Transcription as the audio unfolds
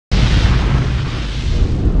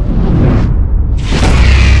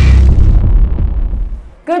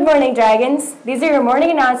Good morning, Dragons. These are your morning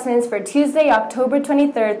announcements for Tuesday, October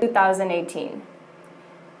 23rd, 2018.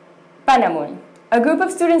 Panamun. A group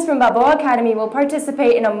of students from Balboa Academy will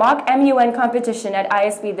participate in a mock MUN competition at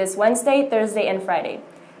ISB this Wednesday, Thursday, and Friday.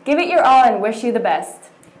 Give it your all and wish you the best.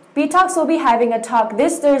 BTalks will be having a talk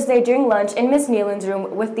this Thursday during lunch in Miss Nealon's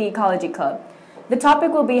room with the Ecology Club. The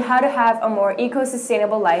topic will be how to have a more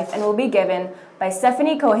eco-sustainable life and will be given by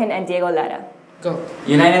Stephanie Cohen and Diego Lara. Go.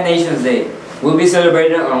 United Nations Day will be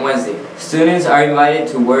celebrated on Wednesday. Students are invited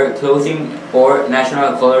to wear clothing or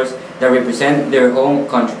national colors that represent their home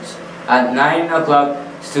countries. At 9 o'clock,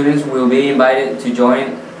 students will be invited to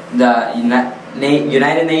join the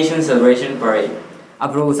United Nations Celebration Parade.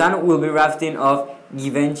 Aprobusan will be rafting off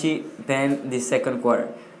Givenchy Pen this second quarter.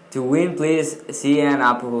 To win, please see an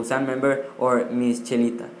Aprobusan member or Miss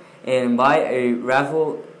Chelita and buy a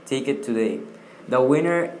raffle ticket today. The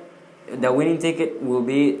winning ticket will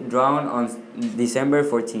be drawn on December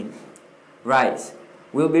 14th. Rise.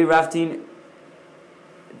 We'll be rafting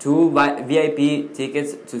 2 VIP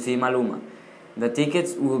tickets to see Maluma. The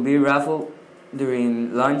tickets will be raffled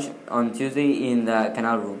during lunch on Tuesday in the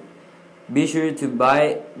Canal Room. Be sure to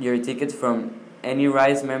buy your tickets from any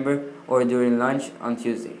Rise member or during lunch on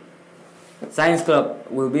Tuesday. Science Club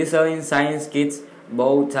will be selling science kits,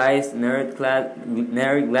 bow ties, nerd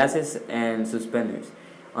glasses, and suspenders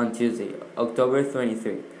on Tuesday, October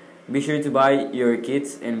 23rd. Be sure to buy your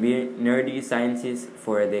kits and be nerdy scientists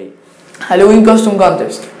for a day. Halloween Costume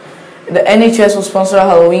Contest. The NHS will sponsor a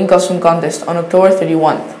Halloween costume contest on October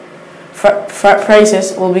 31st.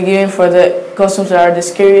 Prizes will be given for the costumes that are the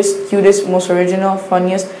scariest, cutest, most original,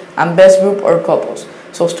 funniest, and best group or couples.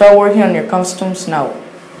 So start working on your costumes now.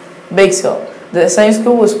 Bake sale. The science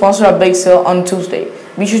school will sponsor a bake sale on Tuesday.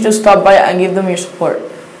 Be sure to stop by and give them your support.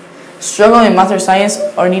 Struggle in math or science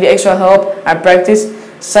or need extra help at practice?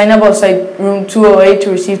 Sign up outside room 208 to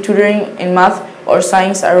receive tutoring in math or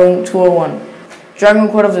science at room 201. Dragon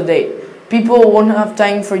quote of the day. People won't have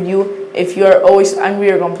time for you if you are always angry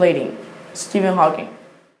or complaining. Stephen Hawking.